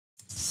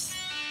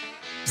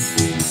Hello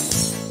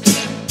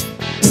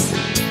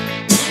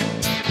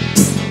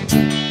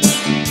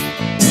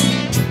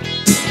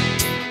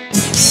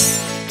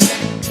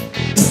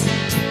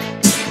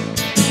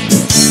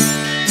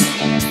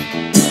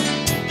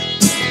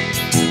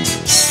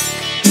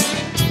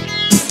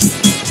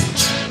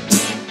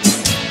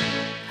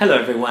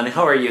everyone,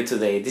 how are you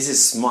today? This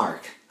is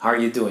Marc. How are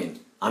you doing?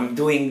 I'm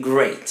doing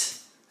great.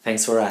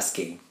 Thanks for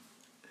asking.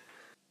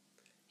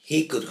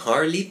 He could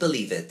hardly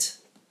believe it.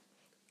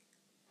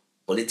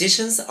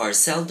 Politicians are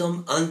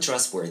seldom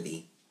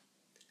untrustworthy.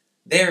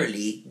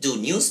 Barely do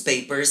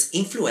newspapers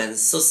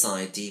influence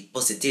society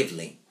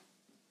positively.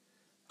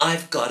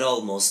 I've got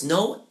almost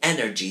no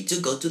energy to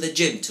go to the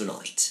gym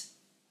tonight.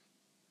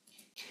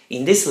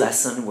 In this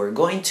lesson, we're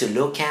going to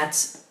look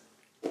at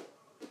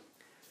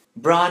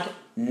broad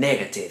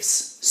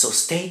negatives, so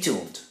stay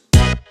tuned.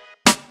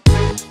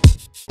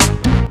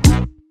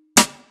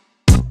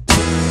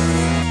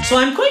 So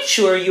I'm quite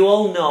sure you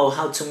all know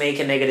how to make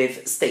a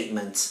negative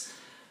statement,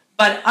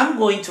 but I'm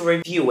going to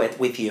review it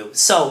with you.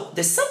 So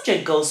the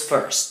subject goes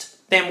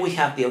first, then we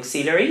have the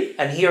auxiliary,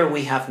 and here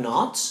we have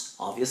not,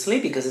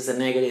 obviously, because it's a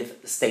negative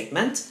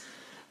statement.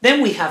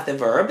 Then we have the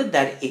verb,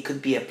 that it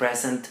could be a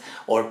present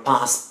or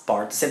past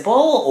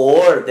participle,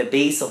 or the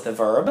base of the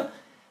verb.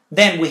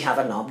 Then we have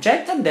an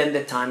object, and then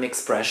the time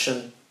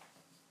expression.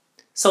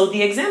 So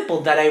the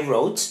example that I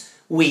wrote,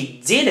 we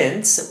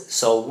didn't,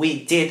 so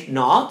we did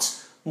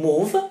not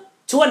move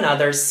to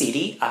another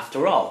city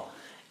after all.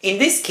 In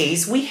this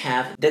case, we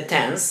have the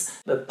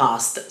tense, the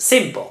past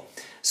simple.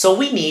 So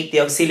we need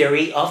the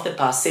auxiliary of the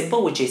past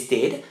simple, which is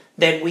did.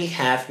 Then we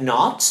have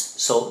not,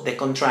 so the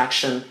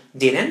contraction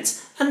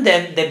didn't, and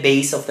then the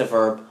base of the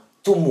verb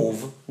to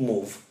move,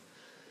 move.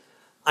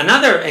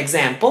 Another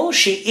example,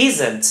 she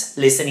isn't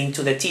listening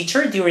to the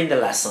teacher during the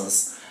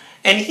lessons.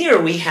 And here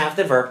we have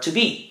the verb to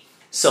be.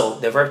 So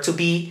the verb to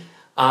be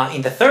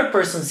in the third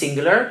person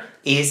singular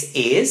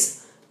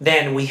is.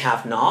 Then we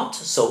have not,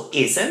 so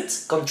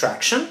isn't,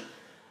 contraction.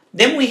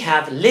 Then we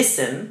have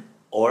listen,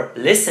 or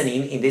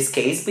listening in this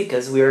case,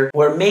 because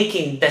we're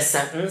making the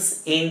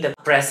sentence in the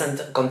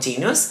present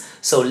continuous.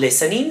 So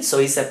listening, so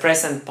it's a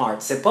present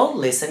participle,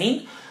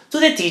 listening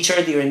to the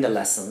teacher during the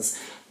lessons.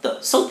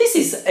 So this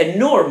is a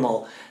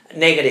normal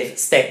negative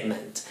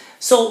statement.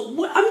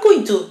 So I'm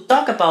going to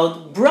talk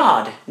about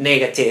broad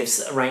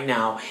negatives right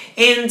now.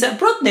 And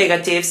broad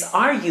negatives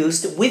are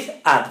used with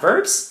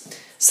adverbs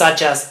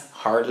such as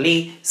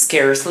hardly,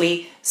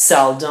 scarcely,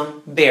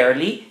 seldom,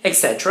 barely,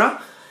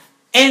 etc.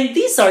 And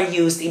these are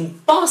used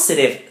in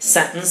positive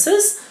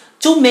sentences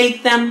to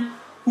make them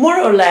more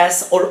or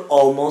less or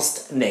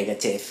almost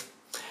negative.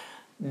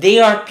 They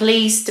are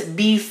placed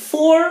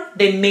before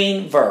the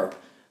main verb.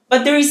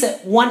 But there is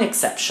one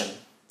exception.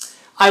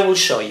 I will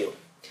show you.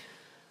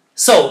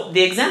 So,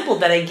 the example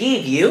that I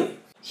gave you,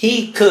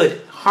 he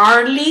could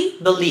hardly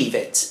believe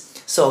it.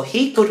 So,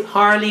 he could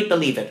hardly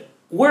believe it.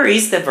 Where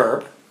is the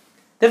verb?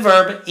 The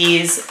verb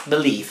is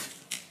believe.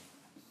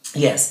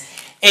 Yes.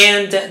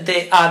 And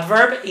the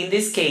adverb in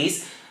this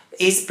case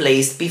is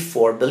placed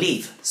before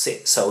believe.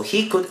 So,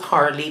 he could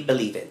hardly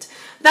believe it.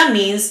 That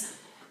means,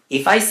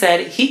 if I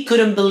said he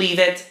couldn't believe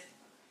it,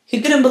 he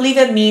couldn't believe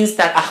it means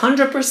that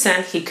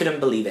 100% he couldn't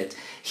believe it.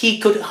 He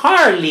could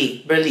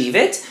hardly believe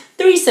it.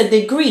 There is a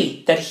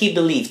degree that he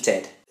believed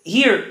it.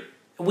 Here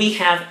we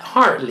have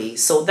hardly,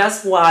 so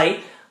that's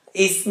why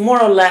it's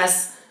more or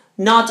less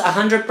not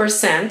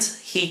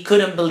 100% he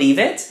couldn't believe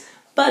it,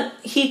 but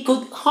he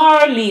could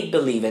hardly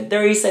believe it.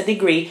 There is a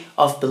degree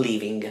of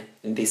believing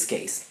in this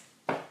case.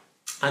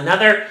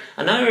 Another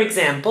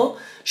example,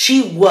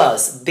 she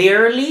was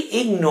barely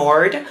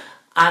ignored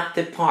at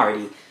the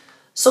party.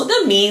 So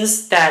that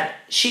means that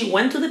she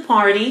went to the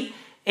party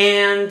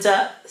and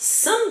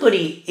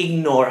somebody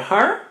ignored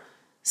her,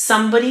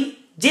 somebody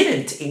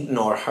didn't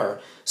ignore her.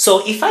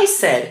 So if I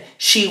said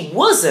she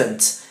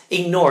wasn't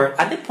ignored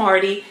at the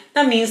party,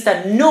 that means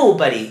that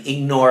nobody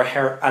ignored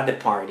her at the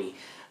party.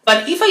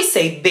 But if I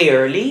say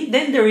barely,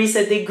 then there is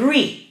a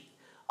degree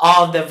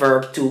of the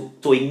verb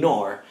to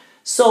ignore.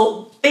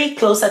 So pay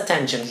close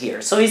attention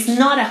here. So it's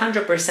not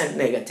 100%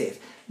 negative.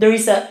 There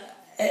is a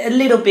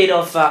little bit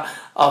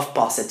of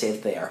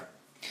positive there.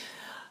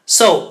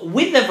 So,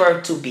 with the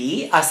verb to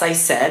be, as I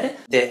said,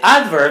 the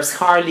adverbs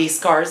hardly,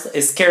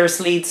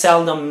 scarcely,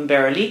 seldom,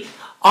 barely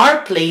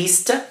are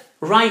placed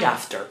right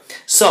after.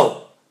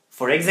 So,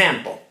 for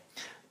example,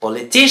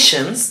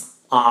 politicians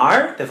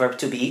are, the verb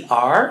to be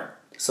are,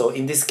 so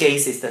in this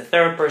case it's the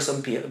third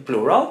person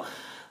plural.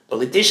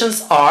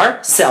 Politicians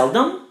are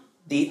seldom,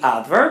 the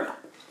adverb,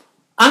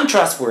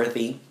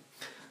 untrustworthy.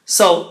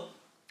 So,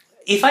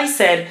 if I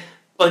said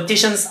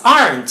politicians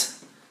aren't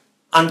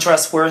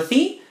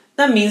untrustworthy,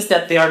 that means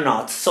that they are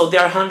not, so they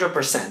are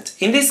 100%.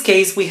 In this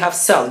case, we have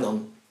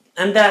seldom,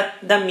 and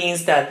that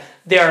means that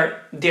they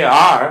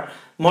are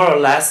more or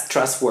less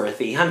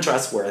trustworthy,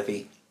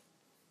 untrustworthy.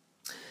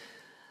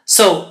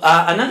 So,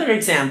 another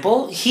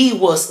example, he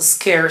was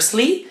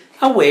scarcely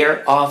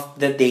aware of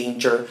the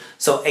danger.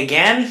 So,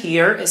 again,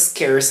 here,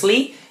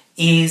 scarcely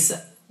is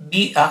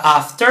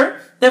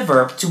after the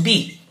verb to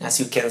be, as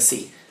you can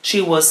see. She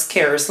was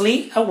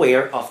scarcely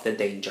aware of the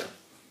danger.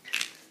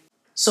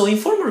 So in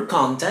formal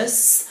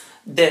contests,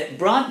 the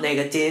broad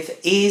negative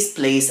is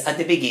placed at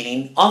the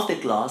beginning of the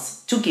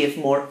clause to give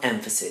more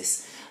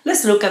emphasis.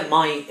 Let's look at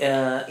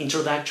my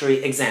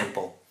introductory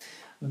example.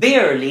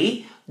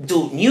 Barely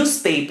do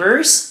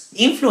newspapers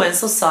influence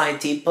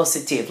society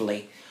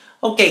positively.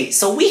 Okay,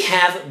 so we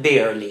have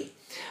barely.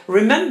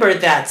 Remember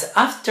that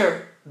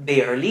after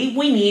barely,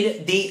 we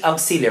need the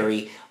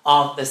auxiliary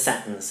of the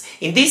sentence.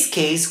 In this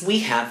case, we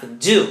have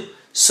do.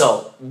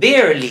 So,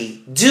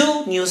 barely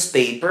do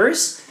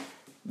newspapers,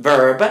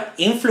 verb,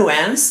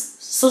 influence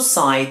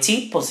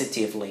society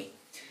positively.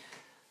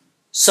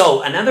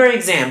 So, another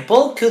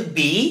example could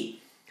be,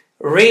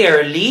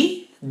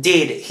 rarely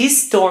did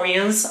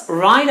historians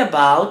write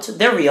about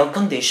the real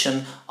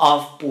condition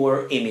of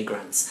poor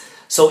immigrants.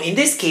 So, in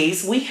this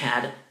case, we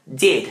had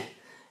did.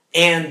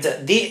 And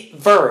the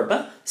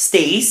verb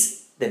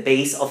stays the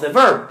base of the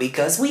verb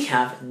because we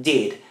have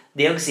did,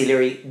 the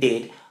auxiliary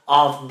did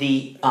of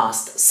the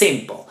past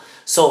simple.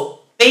 So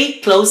pay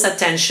close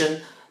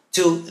attention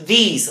to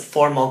these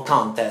formal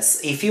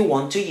contests if you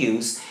want to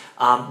use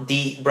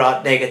the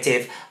broad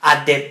negative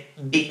at the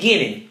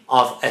beginning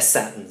of a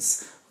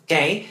sentence.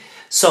 Okay?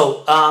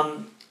 So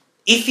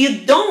if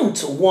you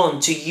don't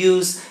want to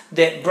use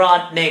the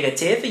broad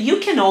negative, you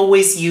can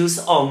always use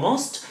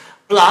almost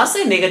plus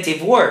a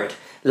negative word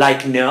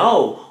like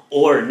no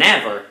or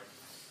never.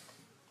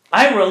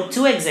 I wrote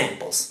two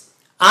examples.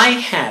 I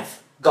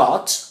have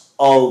got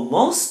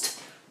almost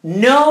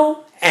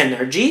no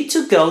energy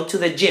to go to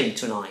the gym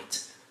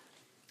tonight.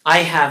 I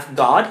have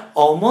got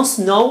almost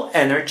no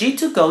energy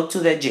to go to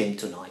the gym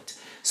tonight.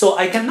 So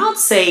I cannot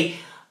say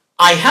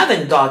I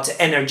haven't got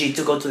energy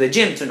to go to the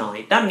gym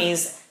tonight. That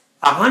means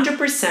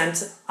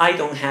 100% I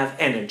don't have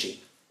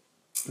energy.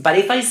 But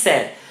if I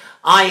said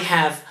I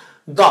have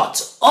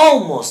got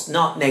almost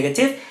not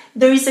negative,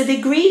 there is a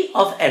degree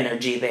of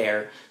energy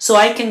there. So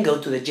I can go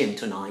to the gym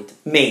tonight,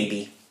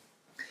 maybe.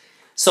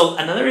 So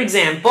another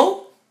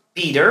example,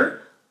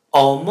 Peter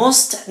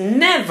almost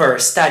never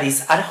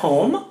studies at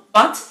home,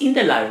 but in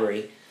the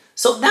library.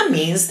 So that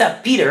means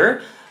that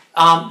Peter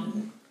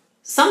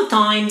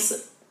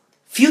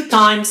few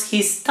times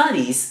he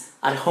studies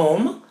at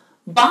home,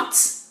 but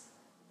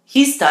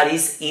he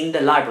studies in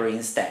the library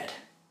instead.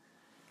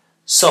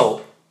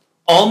 So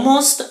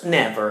almost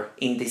never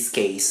in this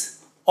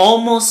case,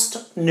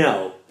 almost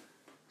no.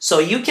 So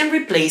you can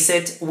replace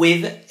it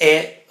with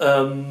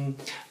a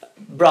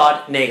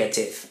broad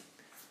negative,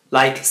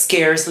 like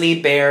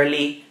scarcely,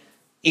 barely,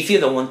 if you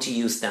don't want to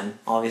use them,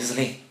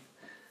 obviously.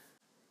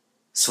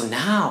 So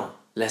now,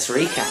 let's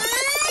recap.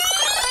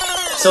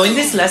 So in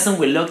this lesson,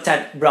 we looked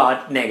at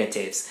broad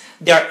negatives.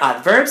 They are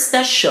adverbs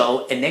that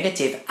show a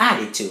negative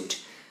attitude,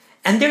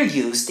 and they're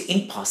used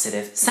in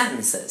positive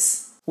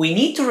sentences. We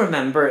need to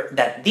remember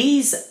that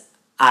these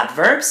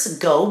adverbs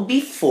go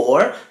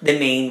before the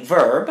main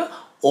verb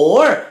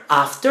or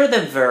after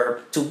the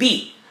verb to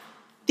be.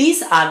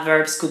 These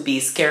adverbs could be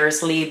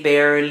scarcely,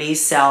 barely,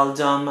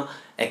 seldom,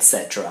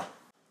 etc.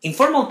 In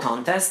formal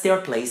contests, they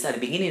are placed at the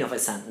beginning of a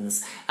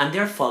sentence and they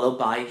are followed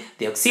by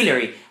the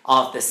auxiliary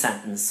of the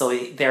sentence. So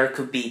there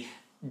could be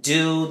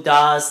do,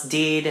 does,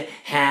 did,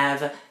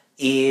 have,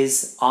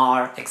 is,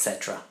 are,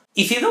 etc.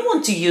 If you don't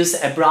want to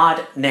use a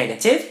broad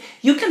negative,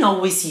 you can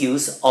always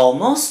use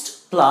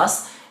almost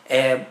plus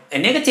a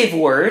negative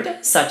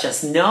word such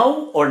as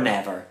no or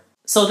never.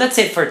 So that's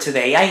it for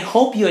today. I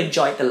hope you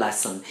enjoyed the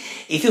lesson.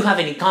 If you have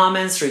any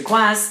comments,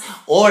 requests,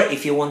 or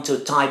if you want to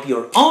type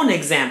your own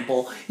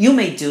example, you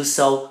may do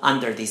so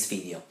under this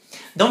video.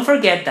 Don't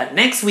forget that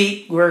next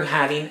week we're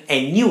having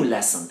a new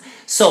lesson.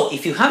 So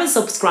if you haven't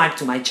subscribed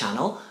to my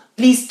channel,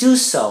 please do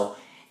so.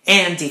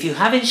 And if you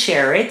haven't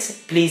shared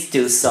it, please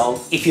do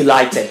so if you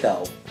liked it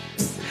though.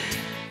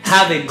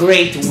 Have a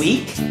great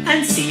week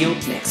and see you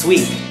next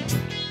week.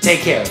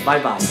 Take care.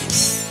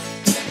 Bye-bye.